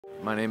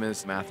My name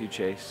is Matthew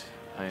Chase.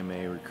 I am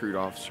a recruit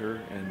officer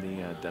in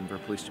the Denver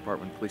Police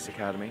Department Police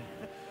Academy.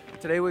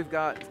 Today we've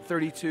got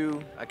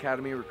 32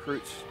 Academy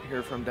recruits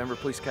here from Denver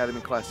Police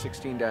Academy Class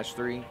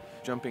 16-3,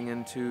 jumping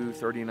into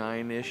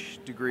 39-ish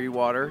degree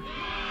water.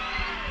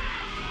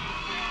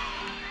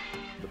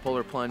 The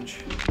Polar Plunge.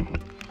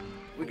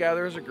 We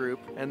gather as a group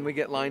and we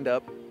get lined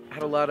up.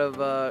 Had a lot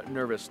of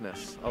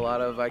nervousness, a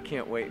lot of I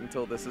can't wait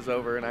until this is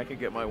over and I can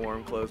get my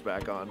warm clothes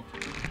back on.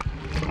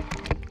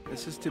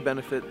 This is to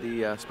benefit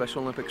the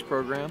Special Olympics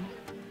program.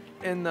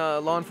 In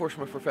the law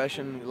enforcement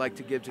profession, we like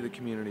to give to the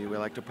community. We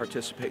like to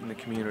participate in the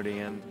community,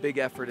 and big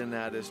effort in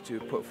that is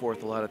to put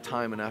forth a lot of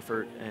time and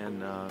effort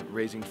and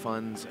raising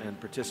funds and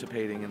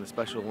participating in the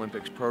Special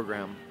Olympics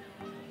program.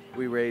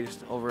 We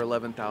raised over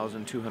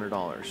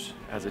 $11,200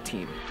 as a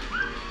team.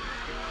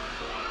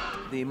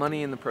 The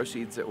money and the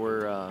proceeds that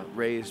were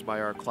raised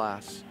by our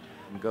class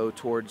go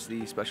towards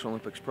the Special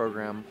Olympics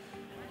program,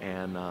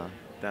 and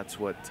that's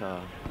what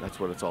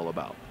it's all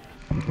about.